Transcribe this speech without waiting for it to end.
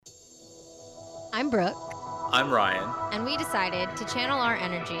I'm Brooke, I'm Ryan. and we decided to channel our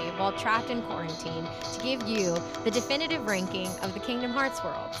energy while trapped in quarantine to give you the definitive ranking of the Kingdom Hearts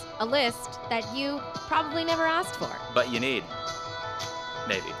worlds, a list that you probably never asked for. But you need.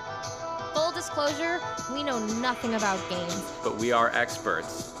 Maybe. Full disclosure, we know nothing about games. But we are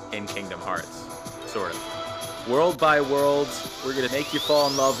experts in Kingdom Hearts. Sort of. World by world, we're going to make you fall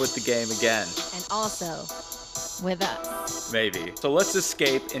in love with the game again. And also with us. Maybe. So let's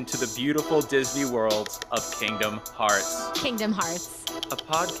escape into the beautiful Disney world of Kingdom Hearts. Kingdom Hearts. A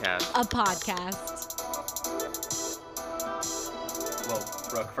podcast. A podcast. Well,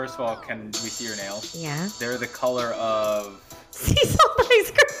 Brooke, first of all, can we see your nails? Yeah. They're the color of... Sea salt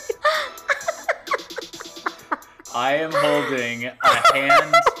ice cream. I am holding a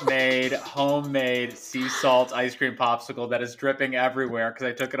handmade, homemade sea salt ice cream popsicle that is dripping everywhere because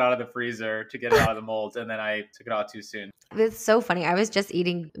I took it out of the freezer to get it out of the mold, and then I took it out too soon. It's so funny. I was just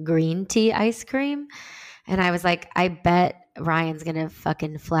eating green tea ice cream, and I was like, I bet Ryan's going to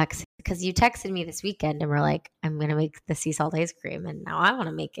fucking flex. Because you texted me this weekend and were like, I'm going to make the sea salt ice cream, and now I want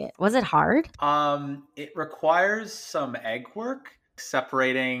to make it. Was it hard? It requires some egg work,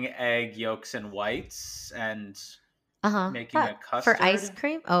 separating egg yolks and whites, and making a custard. For ice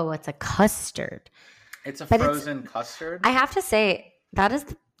cream? Oh, it's a custard. It's a frozen custard. I have to say, that is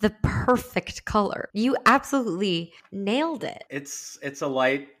the perfect color. You absolutely nailed it. It's a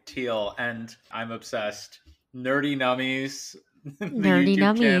light teal, and I'm obsessed. Nerdy Nummies. Nerdy YouTube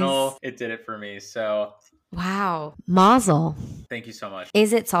Nummies. channel, it did it for me. So wow. Mazel. thank you so much.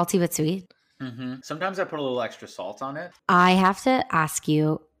 Is it salty but sweet? Mm-hmm. Sometimes I put a little extra salt on it. I have to ask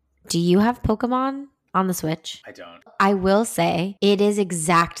you, do you have Pokemon on the Switch? I don't. I will say it is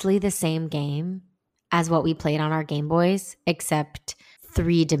exactly the same game as what we played on our Game Boys, except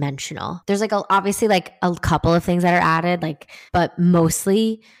 3-dimensional. There's obviously a couple of things that are added, but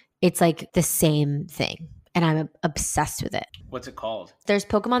mostly it's the same thing. And I'm obsessed with it. What's it called? There's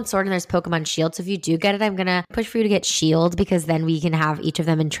Pokemon Sword and there's Pokemon Shield. So if you do get it, I'm going to push for you to get Shield because then we can have each of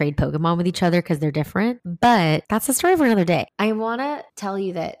them and trade Pokemon with each other because they're different. But that's a story for another day. I want to tell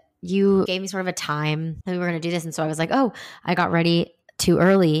you that you gave me sort of a time that we were going to do this. And so I was like, oh, I got ready too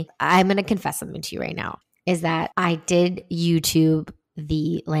early. I'm going to confess something to you right now, is that I did YouTube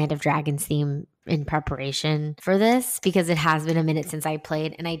the Land of Dragons theme in preparation for this because it has been a minute since I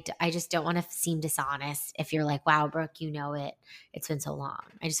played, and I just don't want to seem dishonest if you're like, wow, Brooke, you know it. It's been so long.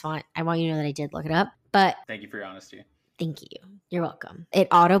 I want you to know that I did look it up. But thank you for your honesty. Thank you. You're welcome. It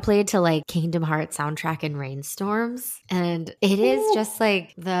autoplayed to Kingdom Hearts soundtrack in Rainstorms. And it is just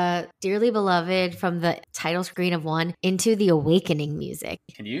the dearly beloved from the title screen of 1 into the awakening music.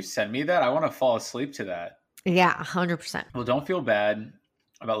 Can you send me that? I want to fall asleep to that. Yeah, 100%. Well, don't feel bad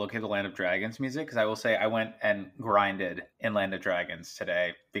about looking at the Land of Dragons music, because I will say I went and grinded in Land of Dragons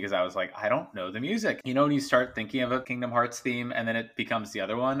today because I was like, I don't know the music. You know, when you start thinking of a Kingdom Hearts theme and then it becomes the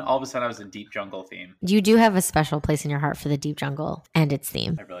other one, all of a sudden I was a Deep Jungle theme. You do have a special place in your heart for the Deep Jungle and its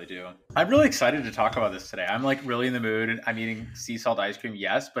theme. I really do. I'm really excited to talk about this today. I'm really in the mood. I'm eating sea salt ice cream,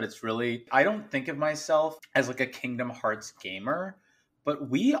 yes, but it's really, I don't think of myself as a Kingdom Hearts gamer, but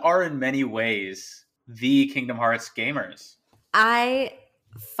we are in many ways the Kingdom Hearts gamers. I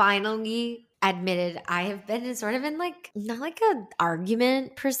finally admitted I have been in not an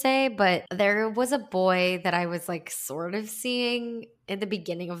argument per se, but there was a boy that I was sort of seeing in the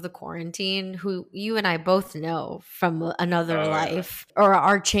beginning of the quarantine who you and I both know from another life, or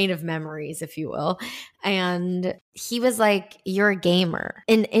our chain of memories, if you will. And he was like, you're a gamer.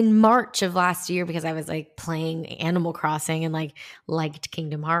 In March of last year, because I was playing Animal Crossing and liked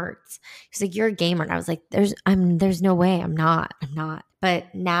Kingdom Hearts. He's like, you're a gamer. And I was like, there's no way. I'm not.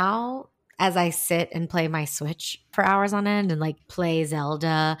 But now, as I sit and play my Switch for hours on end and play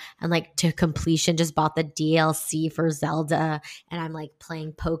Zelda and to completion, just bought the DLC for Zelda, and I'm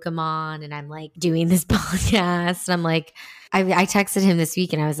playing Pokemon, and I'm doing this podcast, and I texted him this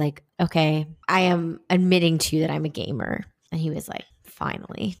week and I was like, okay, I am admitting to you that I'm a gamer. And he was like,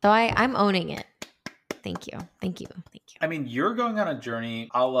 finally. So I'm owning it. Thank you. I mean, you're going on a journey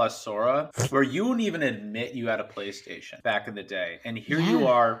a la Sora where you wouldn't even admit you had a PlayStation back in the day. And here you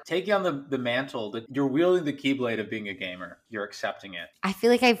are taking on the mantle that you're wielding the Keyblade of being a gamer. You're accepting it. I feel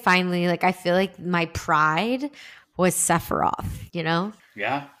like I finally, I feel like my pride was Sephiroth, you know?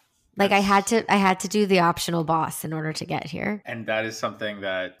 Yeah. I had to do the optional boss in order to get here. And that is something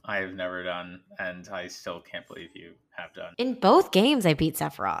that I have never done, and I still can't believe you have done. In both games, I beat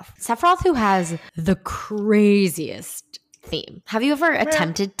Sephiroth. Sephiroth, who has the craziest theme. Have you ever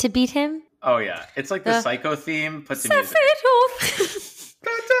attempted to beat him? Oh, yeah. It's the Psycho theme put to music.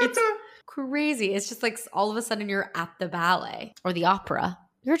 It's crazy. It's just all of a sudden you're at the ballet or the opera.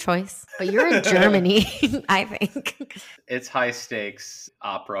 Your choice. But you're in Germany, I think. It's high stakes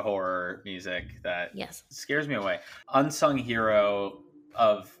opera horror music that Yes. scares me away. Unsung hero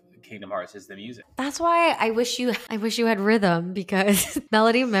of Kingdom Hearts is the music. That's why I wish you had rhythm, because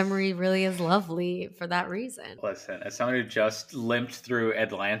Melody of Memory really is lovely for that reason. Listen, as someone who just limped through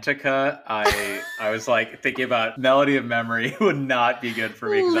Atlantica, I was like thinking about Melody of Memory would not be good for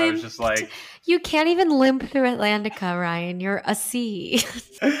me, because I was just like, you can't even limp through Atlantica, Ryan. You're a sea.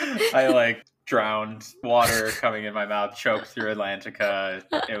 I like drowned, water coming in my mouth, choked through Atlantica.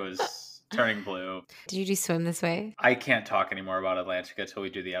 It was turning blue. Did you do Swim This Way? I can't talk anymore about Atlantica till we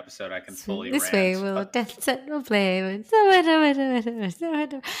do the episode. I can fully This rant. way we'll dance and we'll play.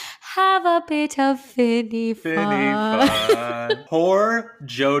 Have a bit of Finny fun. Poor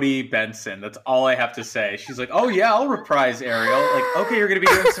Jodie Benson. That's all I have to say. She's like, oh yeah, I'll reprise Ariel. Like, okay, you're going to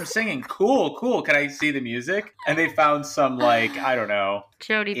be doing some singing. Cool. Can I see the music? And they found some, like, I don't know,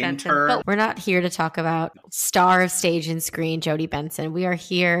 Jodie Benson. But we're not here to talk about star of stage and screen, Jodie Benson. We are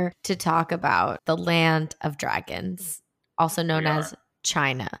here to talk about the Land of Dragons, also known as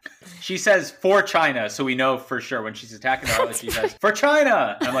China. She says for China, so we know for sure when she's attacking the harlot, she says for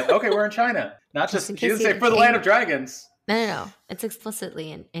China. I'm like, okay, we're in China. Not just, she didn't say for the Land of Dragons. No. It's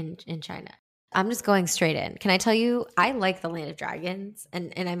explicitly in China. I'm just going straight in. Can I tell you, I like the Land of Dragons,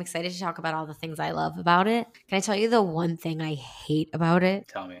 and I'm excited to talk about all the things I love about it. Can I tell you the one thing I hate about it?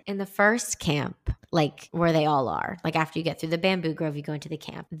 Tell me. In the first camp, like where they all are, like after you get through the bamboo grove, you go into the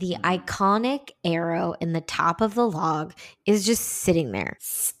camp. The iconic arrow in the top of the log is just sitting there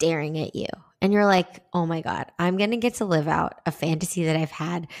staring at you. And you're like, oh my God, I'm going to get to live out a fantasy that I've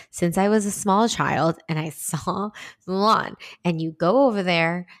had since I was a small child and I saw Mulan. And you go over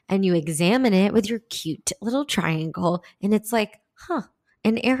there and you examine it with your cute little triangle. And it's like,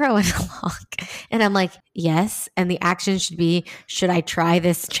 an arrow in a log. And I'm like, yes. And the action should be, should I try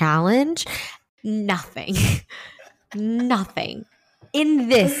this challenge? Nothing. Nothing. In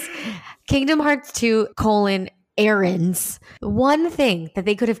this Kingdom Hearts 2 : errands. One thing that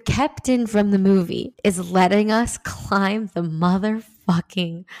they could have kept in from the movie is letting us climb the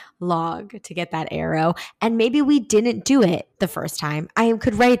motherfucking log to get that arrow. And maybe we didn't do it the first time. I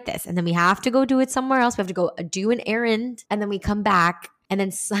could write this and then we have to go do it somewhere else. We have to go do an errand and then we come back. And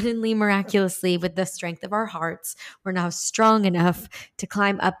then suddenly, miraculously, with the strength of our hearts, we're now strong enough to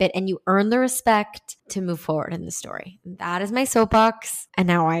climb up it, and you earn the respect to move forward in the story. That is my soapbox. And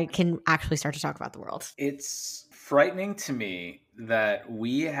now I can actually start to talk about the world. It's frightening to me that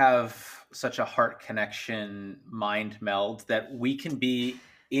we have such a heart connection mind meld that we can be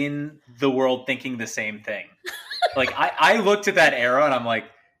in the world thinking the same thing. Like, I looked at that arrow and I'm like,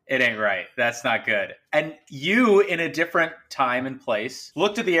 it ain't right. That's not good. And you, in a different time and place,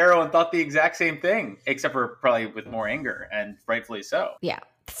 looked at the arrow and thought the exact same thing, except for probably with more anger, and rightfully so. Yeah,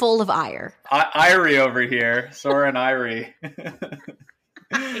 full of ire. Irie over here. Soren Irie.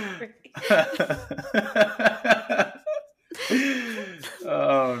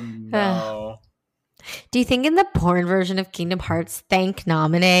 Oh, no. Do you think in the porn version of Kingdom Hearts, Thank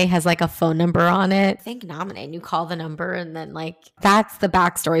Naminé has like a phone number on it? Thank Naminé, and you call the number, and then like that's the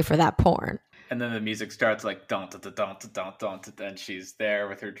backstory for that porn. And then the music starts like dun dun dun dun dun dun, and she's there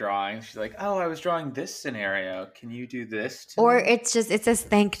with her drawing. She's like, "Oh, I was drawing this scenario. Can you do this?" Or it says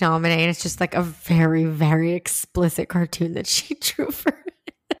Thank Naminé, and it's just like a very, very explicit cartoon that she drew for.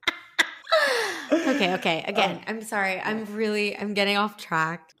 Okay. Again, I'm sorry. I'm getting off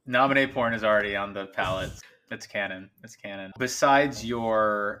track. Naminé porn is already on the palette. It's canon. Besides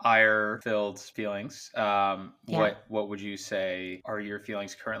your ire-filled feelings, what would you say are your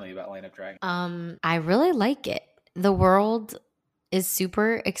feelings currently about Land of Dragons? I really like it. The world is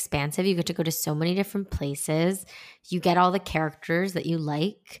super expansive. You get to go to so many different places. You get all the characters that you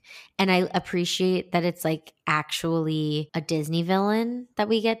like. And I appreciate that it's like actually a Disney villain that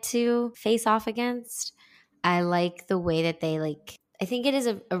we get to face off against. I like the way that they I think it is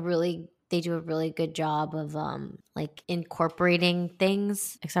they do a really good job of like incorporating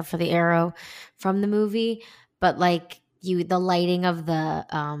things, except for the arrow from the movie. But like the lighting of the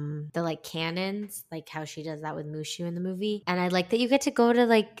like cannons, like how she does that with Mushu in the movie. And I like that you get to go to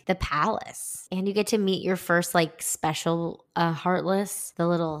like the palace and you get to meet your first like special Heartless, the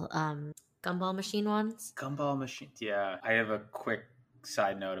little gumball machine ones. Gumball machine, yeah. I have a quick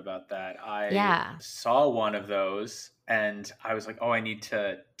side note about that. I saw one of those and I was like, oh, I need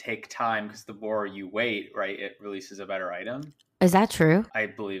to take time because the more you wait, right, it releases a better item. Is that true? I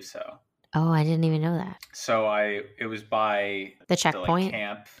believe so. Oh, I didn't even know that. So it was by the checkpoint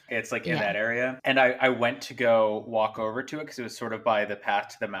camp. It's like in that area. And I went to go walk over to it because it was sort of by the path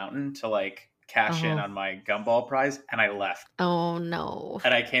to the mountain to like cash in Oh. on my gumball prize, and I left. Oh no.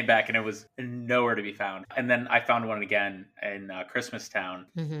 And I came back and it was nowhere to be found. And then I found one again in Christmas Town,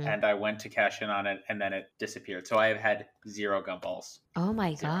 Mm-hmm. and I went to cash in on it, and then it disappeared. So I have had 0 gumballs. Oh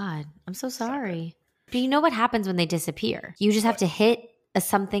my 0. God. I'm so not sorry. But you know what happens when they disappear? You just have What? to hit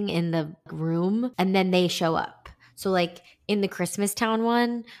something in the room and then they show up. So like in the Christmas Town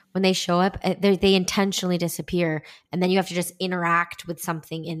one, when they show up, they intentionally disappear, and then you have to just interact with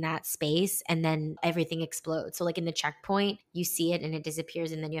something in that space, and then everything explodes. So like in the checkpoint, you see it and it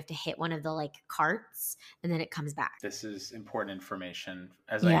disappears, and then you have to hit one of the like carts, and then it comes back. This is important information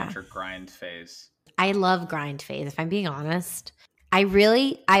as I Yeah. enter grind phase. I love grind phase, if I'm being honest. I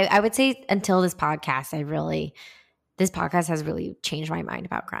would say until this podcast, this podcast has really changed my mind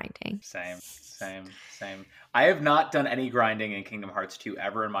about grinding. Same. I have not done any grinding in Kingdom Hearts 2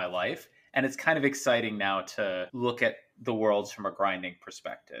 ever in my life, and it's kind of exciting now to look at the worlds from a grinding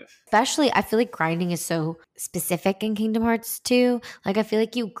perspective. Especially, I feel like grinding is so specific in Kingdom Hearts 2. Like, I feel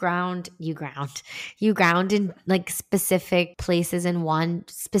like you ground in like specific places in one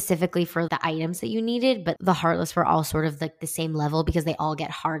specifically for the items that you needed, but the Heartless were all sort of like the same level because they all get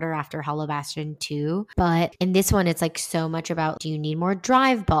harder after Hollow Bastion 2. But in this one, it's like so much about, do you need more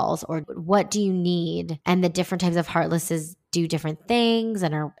drive balls, or what do you need? And the different types of Heartlesses do different things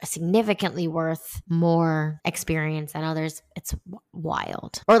and are significantly worth more experience than others. It's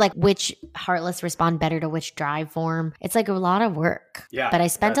wild. Or like which Heartless respond better to which drive form. It's like a lot of work. Yeah, But I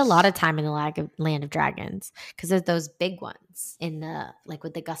spent a lot of time in the Land of Dragons because there's those big ones in the, like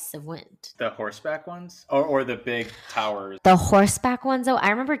with the gusts of wind. The horseback ones? Or the big towers? The horseback ones, though, I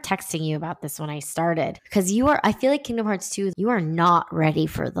remember texting you about this when I started because I feel like Kingdom Hearts 2, you are not ready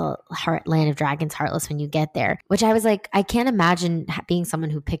for the Land of Dragons Heartless when you get there, which I was like, I can't imagine being someone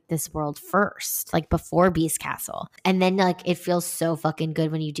who picked this world first, like before Beast Castle. And then like it feels so fucking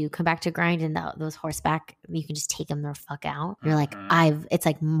good when you do come back to grind and those horseback, you can just take them the fuck out. You're like, it's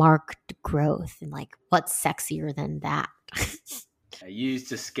like marked growth, and like, what's sexier than that? You used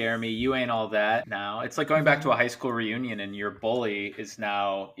to scare me. You ain't all that now. It's like going back to a high school reunion and your bully is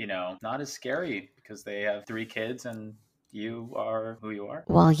now, not as scary because they have 3 kids and you are who you are.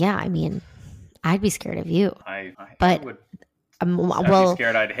 Well, yeah, I mean, I'd be scared of you. I'd be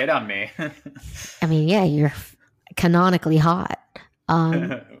scared I'd hit on me. I mean, yeah, you're canonically hot.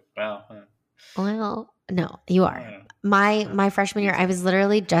 Well, no, you are. My freshman year, I was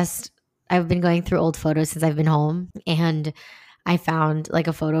literally I've been going through old photos since I've been home, and I found like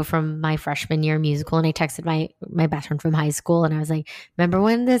a photo from my freshman year musical, and I texted my best friend from high school, and I was like, remember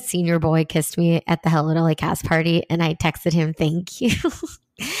when the senior boy kissed me at the Hello Dolly cast party? And I texted him, thank you.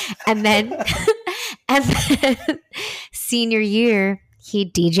 and then senior year, he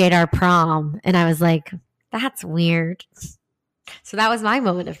DJ'd our prom, and I was like, that's weird. So that was my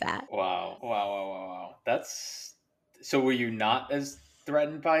moment of that. Wow. So were you not as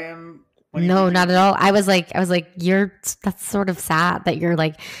threatened by him? No, not at all. I was like, that's sort of sad that you're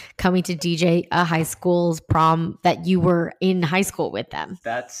like coming to DJ a high school's prom that you were in high school with them.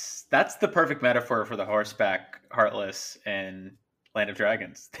 That's the perfect metaphor for the horseback Heartless in Land of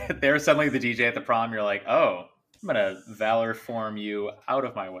Dragons. They're suddenly the DJ at the prom. You're like, oh, I'm gonna Valor form you out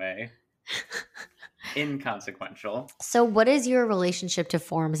of my way. Inconsequential. So what is your relationship to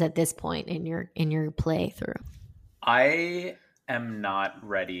forms at this point in your playthrough? I am not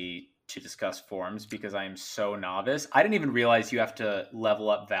ready to discuss forms because I am so novice. I didn't even realize you have to level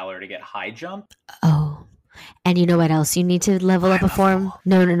up Valor to get high jump. Oh, and you know what else you need to level up a form?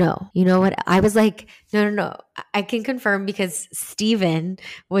 No. You know what? I was like, no. I can confirm because Steven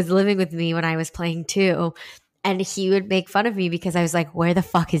was living with me when I was playing too. And he would make fun of me because I was like, where the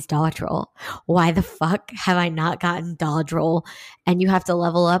fuck is dodge roll? Why the fuck have I not gotten dodge roll? And you have to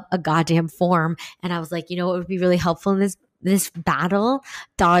level up a goddamn form. And I was like, you know what would be really helpful in this battle?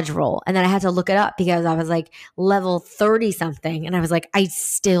 Dodge roll. And then I had to look it up because I was like level 30 something. And I was like, I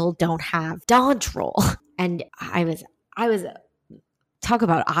still don't have dodge roll. And I was talk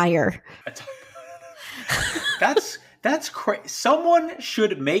about ire. That's crazy. Someone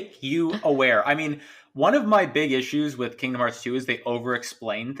should make you aware. I mean, one of my big issues with Kingdom Hearts 2 is they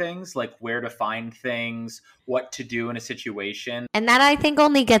over-explain things, like where to find things, what to do in a situation. And that I think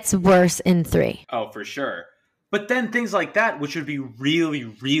only gets worse in 3. Oh, for sure. But then things like that, which would be really,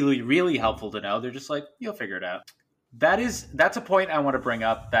 really, really helpful to know, they're just like, you'll figure it out. That's a point I want to bring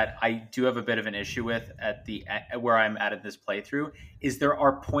up that I do have a bit of an issue with at where I'm at this playthrough, is there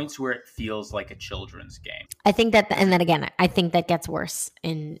are points where it feels like a children's game. I think that, and then again, I think that gets worse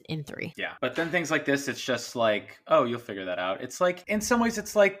in 3. Yeah, but then things like this, it's just like, oh, you'll figure that out. It's like, in some ways,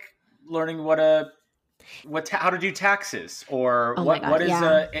 it's like learning what a how to do taxes, or Oh my what God. is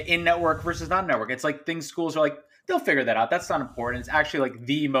Yeah. in network versus non network. It's like things schools are like, they'll figure that out. That's not important. It's actually like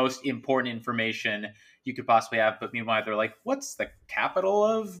the most important information you could possibly have. But meanwhile, they're like, what's the capital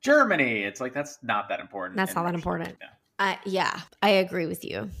of Germany? It's like, that's not that important. That's not And that actually, important. yeah. Yeah, I agree with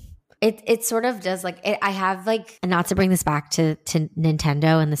you. It sort of does like it, I have like, and not to bring this back to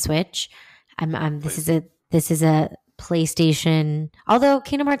Nintendo and the Switch. I'm Please. this is a PlayStation. Although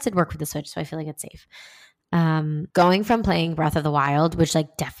Kingdom Hearts did work with the Switch, so I feel like it's safe. Going from playing Breath of the Wild, which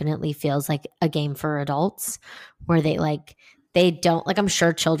like definitely feels like a game for adults, where they don't like, I'm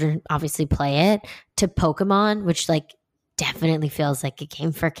sure children obviously play it, to Pokemon, which like definitely feels like a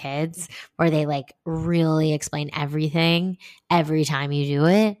game for kids, where they like really explain everything every time you do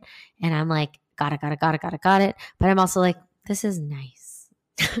it. And I'm like, got it. But I'm also like, this is nice.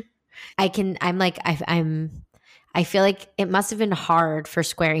 I feel like it must have been hard for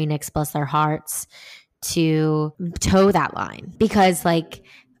Square Enix, bless their hearts, to toe that line, because like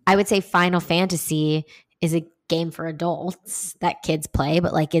I would say Final Fantasy is a game for adults that kids play,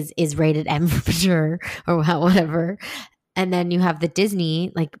 but like is rated M for mature or whatever. And then you have the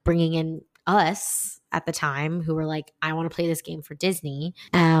Disney like bringing in us at the time who were like, I want to play this game for Disney.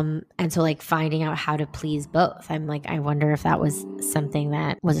 And so like finding out how to please both. I'm like, I wonder if that was something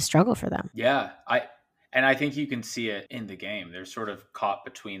that was a struggle for them. Yeah, I think you can see it in the game. They're sort of caught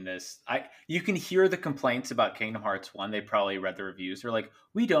between this. You can hear the complaints about Kingdom Hearts 1. They probably read the reviews. They're like,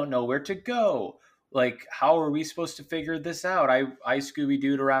 we don't know where to go. Like, how are we supposed to figure this out? I Scooby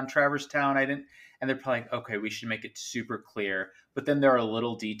Dooed around Traverse Town. I didn't. And they're probably like, okay, we should make it super clear. But then there are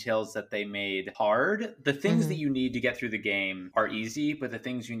little details that they made hard. The things that you need to get through the game are easy, but the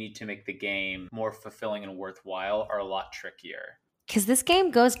things you need to make the game more fulfilling and worthwhile are a lot trickier. Because this game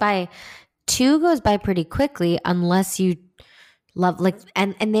goes by, 2 goes by pretty quickly unless you love like,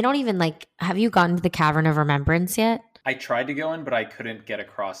 and they don't even like, have you gotten to the Cavern of Remembrance yet? I tried to go in, but I couldn't get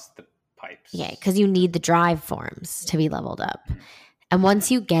across the pipes. Yeah, because you need the drive forms to be leveled up. And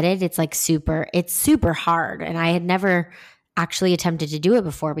once you get it, it's like it's super hard. And I had never actually attempted to do it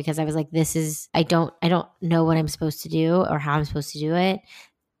before because I was like, I don't know what I'm supposed to do or how I'm supposed to do it.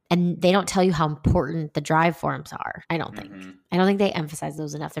 And they don't tell you how important the drive forms are. I don't think. I don't think they emphasize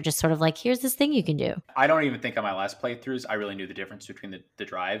those enough. They're just sort of like, here's this thing you can do. I don't even think on my last playthroughs I really knew the difference between the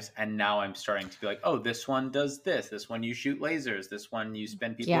drives. And now I'm starting to be like, oh, this one does this. This one you shoot lasers. This one you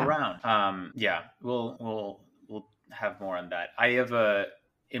spin people around. Yeah, we'll have more on that. I have a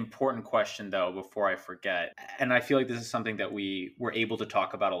important question though before I forget. And I feel like this is something that we were able to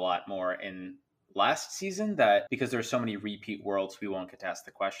talk about a lot more in last season, that because there's so many repeat worlds, we won't get to ask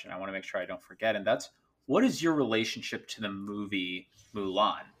the question. I want to make sure I don't forget. And that's, what is your relationship to the movie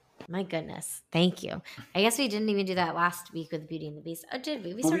Mulan? My goodness. Thank you. I guess we didn't even do that last week with Beauty and the Beast. Oh, did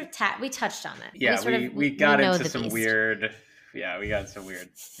we? We touched on it. Yeah, we got into some weird, we got some weird,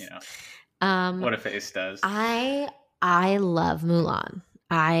 what a face does. I love Mulan.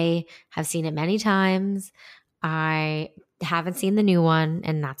 I have seen it many times. I haven't seen the new one,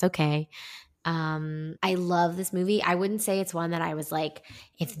 and that's okay. I love this movie. I wouldn't say it's one that I was like,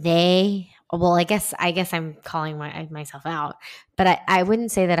 I guess I'm calling myself out, but I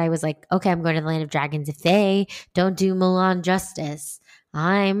wouldn't say that I was like, okay, I'm going to the Land of Dragons. If they don't do Mulan justice,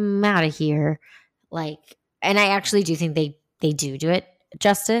 I'm out of here. Like, and I actually do think they do it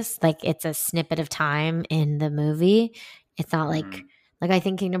justice. Like, it's a snippet of time in the movie. It's not like I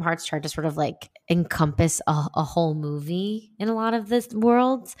think Kingdom Hearts tried to sort of like encompass a whole movie in a lot of this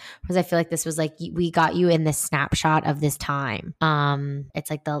worlds, because I feel like this was like, we got you in this snapshot of this time.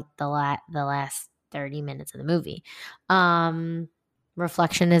 It's like the last 30 minutes of the movie.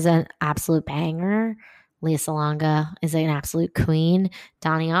 Reflection is an absolute banger. Lea Salonga is an absolute queen.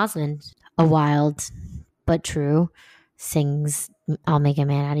 Donny Osmond, a wild but true, sings "I'll Make a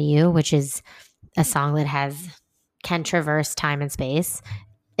Man Out of You," which is a song that can traverse time and space.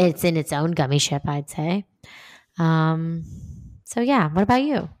 It's in its own gummy ship, I'd say. So yeah, what about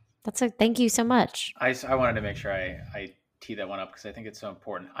you? Thank you so much. I wanted to make sure I tee that one up because I think it's so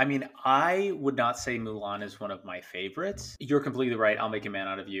important. I mean, I would not say Mulan is one of my favorites. You're completely right. "I'll Make a Man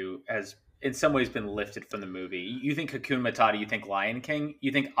Out of You" has in some ways been lifted from the movie. You think Hakuna Matata, you think Lion King,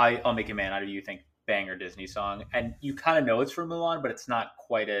 you think I'll Make a Man Out of You, you think banger Disney song, and you kind of know it's from Mulan, but it's not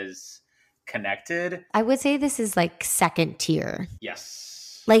quite as connected. I would say this is like second tier.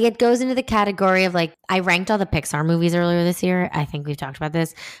 Yes. Like, it goes into the category of like, I ranked all the Pixar movies earlier this year. I think we've talked about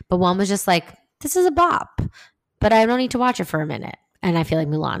this, but one was just like, this is a bop, but I don't need to watch it for a minute. And I feel like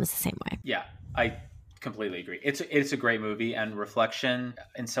Mulan is the same way. Yeah, I completely agree. It's a great movie, and Reflection,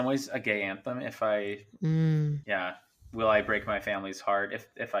 in some ways, a gay anthem. Yeah. Will I break my family's heart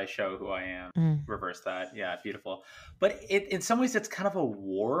if I show who I am? Mm. Reverse that. Yeah, beautiful. But in some ways it's kind of a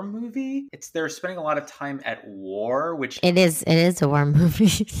war movie. It's they're spending a lot of time at war, which It is a war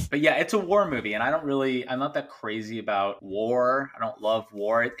movie. but yeah, it's a war movie, and I'm not that crazy about war. I don't love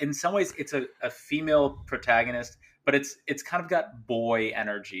war. In some ways, it's a female protagonist, but it's kind of got boy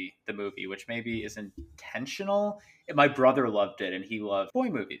energy, the movie, which maybe is intentional. My brother loved it, and he loved boy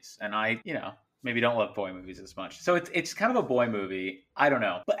movies, and I, maybe don't love boy movies as much. So it's kind of a boy movie. I don't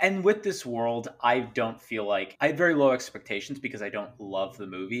know. But and with this world, I don't feel like I had very low expectations because I don't love the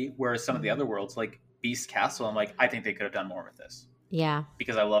movie. Whereas some of the other worlds, like Beast Castle, I'm like, I think they could have done more with this Yeah.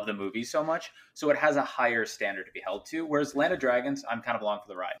 because I love the movie so much. So it has a higher standard to be held to. Whereas Land of Dragons, I'm kind of along for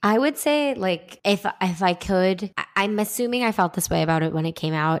the ride. I would say, like, if I could, I'm assuming I felt this way about it when it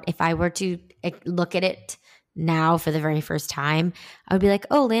came out. If I were to look at it now for the very first time, I would be like,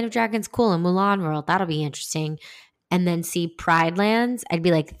 oh, Land of Dragons, cool, and Mulan World, that'll be interesting. And then see Pride Lands, I'd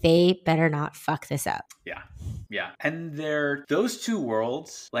be like, they better not fuck this up. Yeah. Yeah. And those two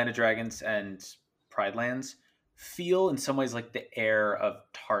worlds, Land of Dragons and Pride Lands, feel in some ways like the air of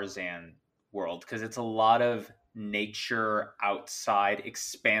Tarzan world because it's a lot of nature outside,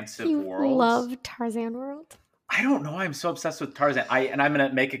 expansive You worlds. love Tarzan World? I don't know. I'm so obsessed with Tarzan. And I'm going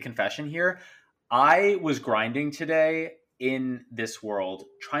to make a confession here. I was grinding today in this world,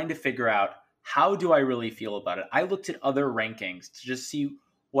 trying to figure out how do I really feel about it. I looked at other rankings to just see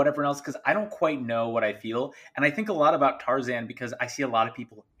what everyone else, because I don't quite know what I feel. And I think a lot about Tarzan because I see a lot of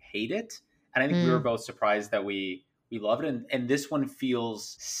people hate it. And I think we were both surprised that we love it. And this one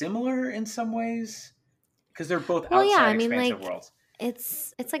feels similar in some ways because they're both outside expansive worlds.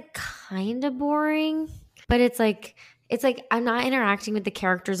 It's like kind of boring, but it's like I'm not interacting with the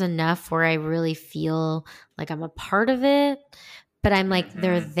characters enough where I really feel like I'm a part of it. But I'm like,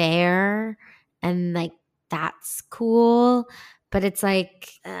 they're there and like that's cool. But it's like,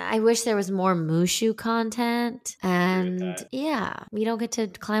 I wish there was more Mushu content. And yeah, we don't get to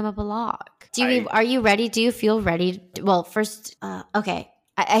climb up a log. Are you ready? Do you feel ready? Well, first, okay.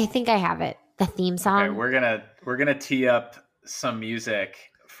 I think I have it. The theme song. Okay, we're gonna tee up some music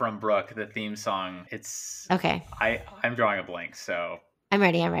from Brooke, the theme song. It's okay. I'm drawing a blank, so I'm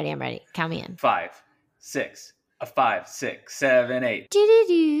ready. Count me in. 5, 6, 5, 6, 7, 8.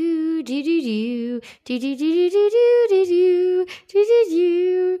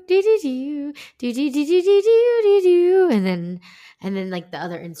 And then like the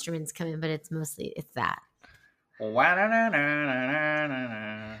other instruments come in, but it's that.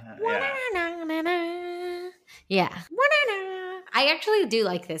 Yeah. I actually do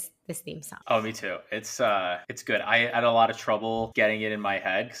like this theme song. Oh, me too. It's good. I had a lot of trouble getting it in my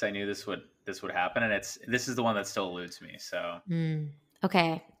head because I knew this would happen, and this is the one that still eludes me. So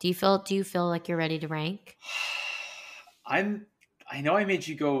okay. Do you feel like you're ready to rank? I know I made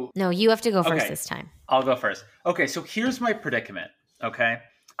you go. No, you have to go first this time. I'll go first. Okay, so here's my predicament. Okay,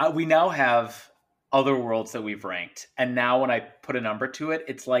 we now have other worlds that we've ranked, and now when I put a number to it,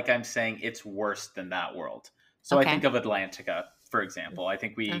 it's like I'm saying it's worse than that world. So I think of Atlantica, for example. I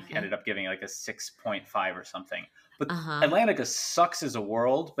think we ended up giving like a 6.5 or something. But Atlantica sucks as a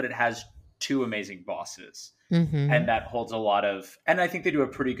world, but it has 2 amazing bosses. And that holds a lot of, and I think they do a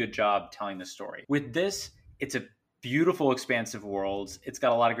pretty good job telling the story. With this, it's a beautiful, expansive world. It's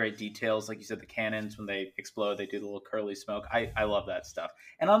got a lot of great details. Like you said, the cannons, when they explode, they do the little curly smoke. I love that stuff.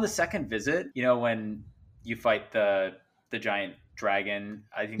 And on the second visit, when you fight the giant dragon,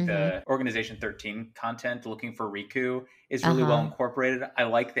 I think the Organization 13 content looking for Riku is really well incorporated. I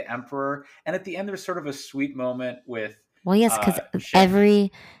like the Emperor. And at the end, there's sort of a sweet moment with because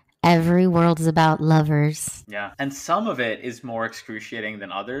every world is about lovers. Yeah. And some of it is more excruciating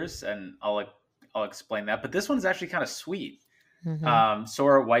than others, and I'll explain that. But this one's actually kind of sweet.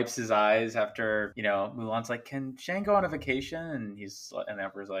 Sora wipes his eyes after, Mulan's like, can Shang go on a vacation? And the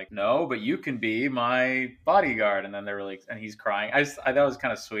Emperor's like, no, but you can be my bodyguard. And then and he's crying. I thought it was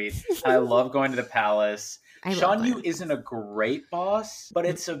kind of sweet. I love going to the palace. Shan Yu isn't a great boss, but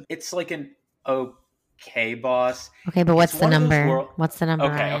it's like an okay boss. Okay, but what's the number? What's the number?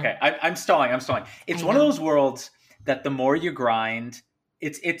 Okay. I'm stalling. It's one of those worlds that the more you grind,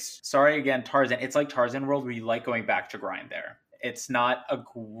 it's sorry again, Tarzan. It's like Tarzan World where you like going back to grind there. It's not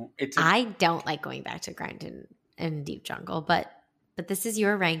I don't like going back to grind in Deep Jungle, but this is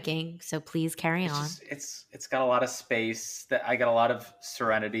your ranking, so please carry on. It's got a lot of space. That I got a lot of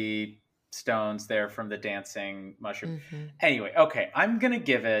Serenity stones there from the dancing mushroom. Anyway, okay, I'm gonna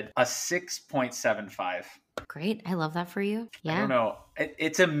give it a 6.75. Great. I love that for you. I Yeah. don't know.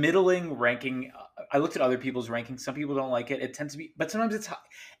 It's a middling ranking. I looked at other people's rankings. Some people don't like it. It tends to be, but sometimes it's.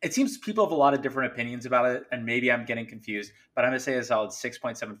 It seems people have a lot of different opinions about it, and maybe I'm getting confused. But I'm gonna say a solid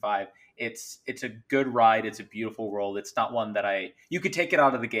 6.75. It's a good ride. It's a beautiful world. It's not one that you could take it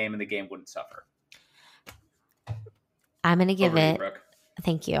out of the game and the game wouldn't suffer. I'm gonna give Over to you, it. Brooke.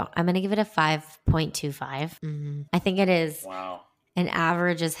 Thank you. I'm gonna give it a 5.25. I think it is Wow. an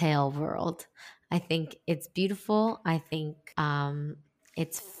average as hail world. I think it's beautiful. I think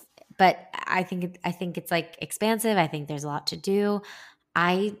but I think it's like expansive. I think there's a lot to do.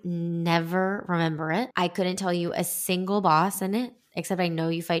 I never remember it. I couldn't tell you a single boss in it, except I know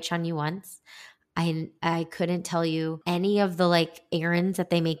you fight Shan Yu once. I couldn't tell you any of the like errands that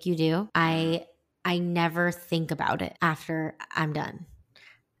they make you do. I never think about it after I'm done.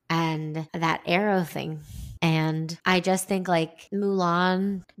 And that arrow thing. And I just think like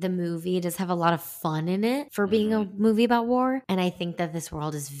Mulan, the movie, does have a lot of fun in it for being a movie about war. And I think that this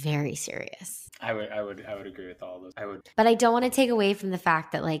world is very serious. I would agree with all of those. I would. But I don't want to take away from the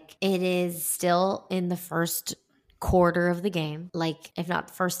fact that like it is still in the first quarter of the game, like if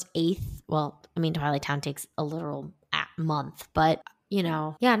not first eighth. Well, I mean, Twilight Town takes a literal month, but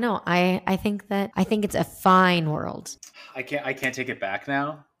I think it's a fine world. I can't take it back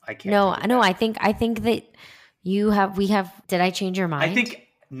now. I can't. No. I think that did I change your mind? I think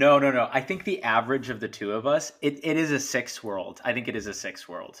no. I think the average of the two of us, it is a 6 world. I think it is a 6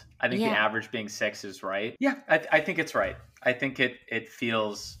 world. I think the average being 6 is right. Yeah, I think it's right. I think it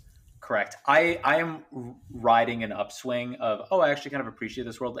feels correct. I am riding an upswing of, I actually kind of appreciate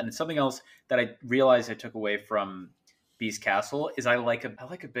this world. And it's something else that I realized I took away from Beast Castle is I like a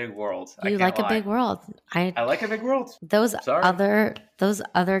big world. You like a big world. I like a big world. Those other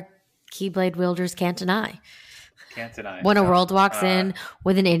Keyblade wielders can't deny. Can't deny. When a world walks in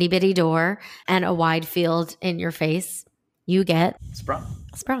with an itty bitty door and a wide field in your face, you get sprung.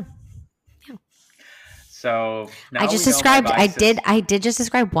 Yeah. So now I did just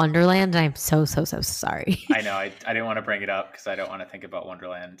describe Wonderland, and I'm so sorry. I know. I didn't want to bring it up because I don't want to think about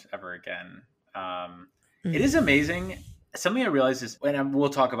Wonderland ever again. It is amazing. Something I realized is, and we'll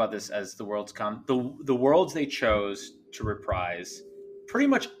talk about this as the worlds come, the worlds they chose to reprise, pretty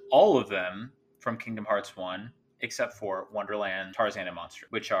much all of them from Kingdom Hearts 1, except for Wonderland, Tarzan, and Monster,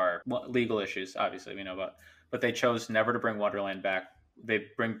 which are legal issues, obviously, we know about. But they chose never to bring Wonderland back. They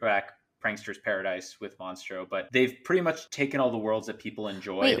bring back Prankster's Paradise with Monstro, but they've pretty much taken all the worlds that people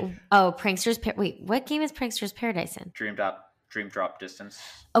enjoyed. What game is Prankster's Paradise in? Dream Drop Distance.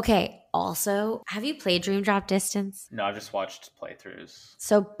 Okay, also, have you played Dream Drop Distance? No, I've just watched playthroughs.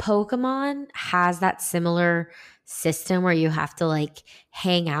 So Pokemon has that similar system where you have to like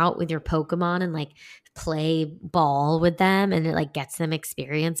hang out with your Pokemon and like play ball with them, and it like gets them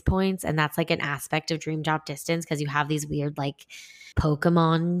experience points, and that's like an aspect of Dream Drop Distance because you have these weird like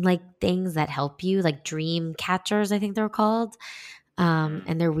Pokemon like things that help you, like dream catchers, I think they're called,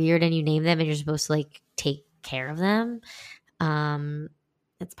 and they're weird, and you name them and you're supposed to like take care of them.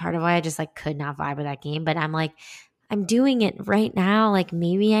 It's part of why I just like could not vibe with that game, but I'm like, I'm doing it right now. Like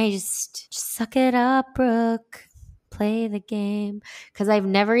maybe I just suck it up, Brooke, play the game. Cause I've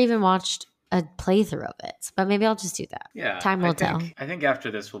never even watched a playthrough of it, but maybe I'll just do that. Yeah. Time will tell. I think after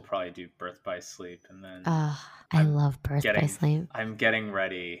this, we'll probably do Birth by Sleep. And then I love Birth by Sleep. I'm getting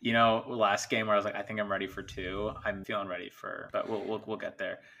ready. You know, last game where I was like, I think I'm ready for 2. I'm feeling ready but we'll get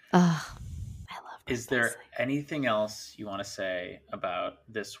there. I love Is there anything else you want to say about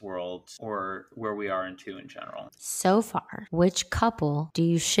this world or where we are in 2 in general? So far, which couple do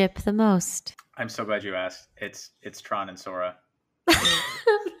you ship the most? I'm so glad you asked. It's Tron and Sora.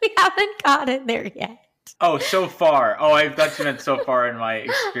 We haven't gotten there yet. Oh, so far. Oh, I thought you meant so far in my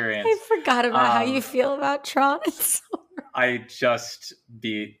experience. I forgot about how you feel about Tron and Sora. I just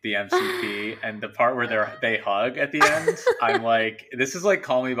beat the MCP, and the part where they hug at the end, I'm like, this is like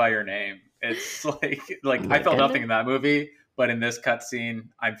Call Me by Your Name. It's like I felt nothing in that movie, but in this cutscene,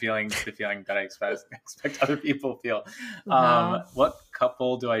 I'm feeling the feeling that I expect other people feel. What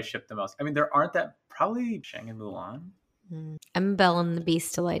couple do I ship the most? I mean, there aren't that. Probably Shang and Mulan. I'm Belle and the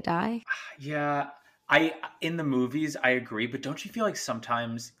Beast till I die. Yeah, in the movies I agree, but don't you feel like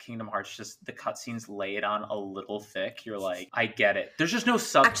sometimes Kingdom Hearts just the cutscenes lay it on a little thick? You're like, I get it. There's just no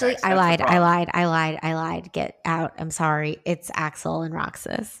subtext. Actually, I lied. Get out. I'm sorry. It's Axel and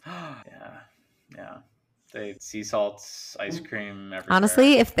Roxas. Yeah. They sea salts, ice cream, everywhere.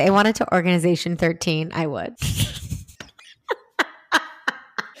 Honestly, if they wanted to Organization 13, I would.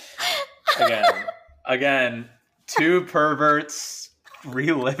 Again, 2 perverts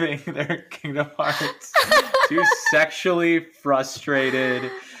reliving their Kingdom Hearts Two sexually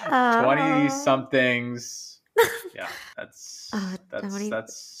frustrated 20-somethings. Yeah, that's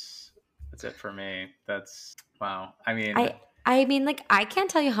it for me. That's wow. I mean, like, I can't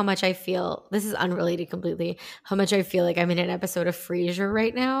tell you how much I feel. This is unrelated completely. How much I feel like I'm in an episode of Frasier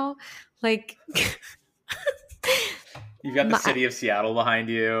right now. Like, you've got the city of Seattle behind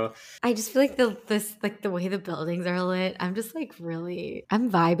you. I just feel like the way the buildings are lit. I'm just like really,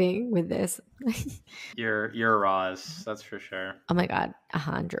 I'm vibing with this. You're a Roz, that's for sure. Oh my God,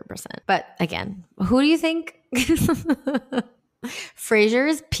 100%. But again, who do you think? Frasier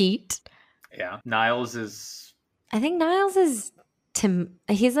is Pete. Yeah, Niles is. I think Niles is Tim.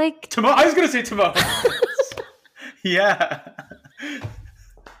 He's like Timon. I was gonna say Timon. Yeah.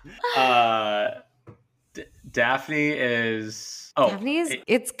 Daphne is. Oh, Daphne is.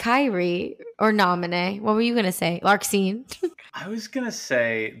 It's Kyrie or Nominee. What were you gonna say? Larxene. I was gonna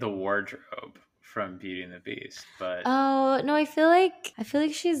say the wardrobe from Beauty and the Beast, but oh no, I feel like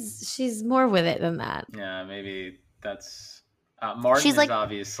she's more with it than that. Yeah, maybe that's. Martin is like,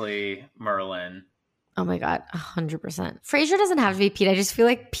 obviously Merlin. Oh my God, 100%. Frasier doesn't have to be Pete. I just feel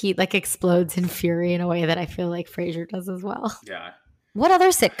like Pete like explodes in fury in a way that I feel like Frasier does as well. Yeah. What other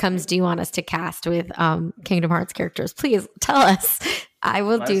sitcoms do you want us to cast with Kingdom Hearts characters? Please tell us. I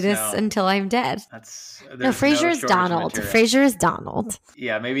will do this until I'm dead. No, Frasier is Donald. Frasier is Donald.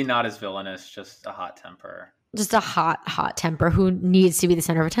 Yeah, maybe not as villainous, just a hot temper. Just a hot temper who needs to be the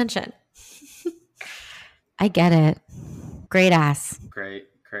center of attention. I get it. Great ass. Great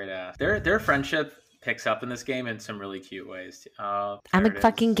ass. Their friendship picks up in this game in some really cute ways. I'm a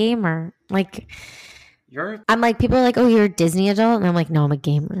fucking gamer. Like, I'm like, people are like, oh, you're a Disney adult? And I'm like, no, I'm a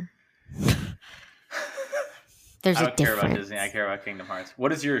gamer. There's a difference. I don't care about Disney. I care about Kingdom Hearts. What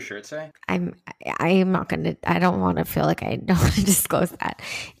does your shirt say? I'm not going to, I don't want to feel like I don't want to disclose that.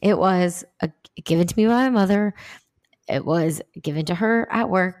 It was given to me by my mother. It was given to her at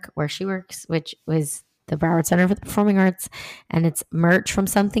work where she works, which was the Broward Center for the Performing Arts, and it's merch from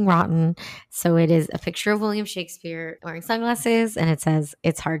Something Rotten. So it is a picture of William Shakespeare wearing sunglasses, and it says,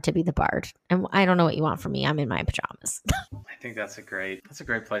 "It's hard to be the bard." And I don't know what you want from me. I'm in my pajamas. I think that's a great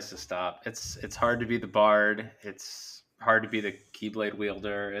place to stop. It's hard to be the bard. It's hard to be the Keyblade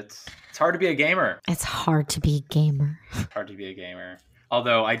wielder. It's hard to be a gamer. It's hard to be a gamer. Hard to be a gamer.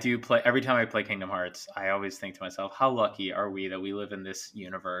 Although I do play, every time I play Kingdom Hearts, I always think to myself, how lucky are we that we live in this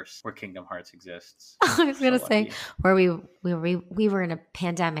universe where Kingdom Hearts exists? I was going to say, where we were in a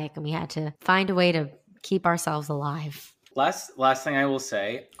pandemic and we had to find a way to keep ourselves alive. Last thing I will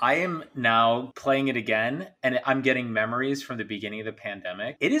say, I am now playing it again and I'm getting memories from the beginning of the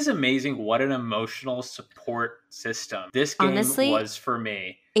pandemic. It is amazing what an emotional support system this game was for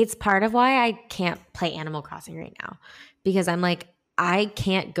me. It's part of why I can't play Animal Crossing right now, because I'm like, I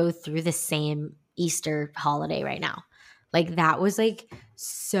can't go through the same Easter holiday right now. Like, that was like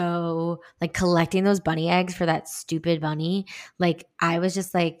so, like, collecting those bunny eggs for that stupid bunny. Like, I was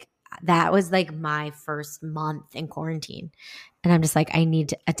just like, that was like my first month in quarantine. And I'm just like, I need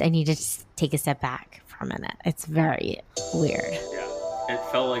to just take a step back for a minute. It's very weird. Yeah. It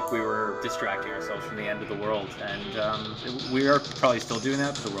felt like we were distracting ourselves from the end of the world. And we are probably still doing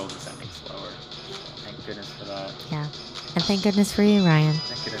that, but the world is ending slower. Thank goodness for that. Yeah. And thank goodness for you, Ryan.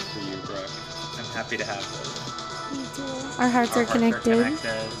 Thank goodness for you, Brooke. I'm happy to have this. Me too. Our hearts are connected.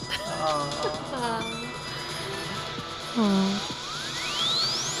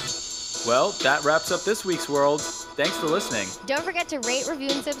 Well, that wraps up this week's World. Thanks for listening. Don't forget to rate, review,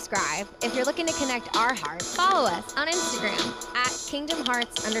 and subscribe. If you're looking to connect our hearts, follow us on Instagram at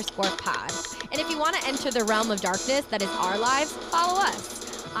KingdomHearts_pod. And if you want to enter the realm of darkness that is our lives, follow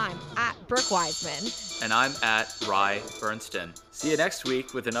us. I'm at Brooke Wiseman. And I'm at Rye Bernstein. See you next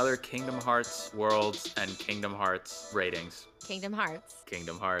week with another Kingdom Hearts Worlds and Kingdom Hearts ratings. Kingdom Hearts.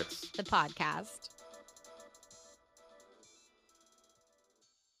 Kingdom Hearts. The podcast.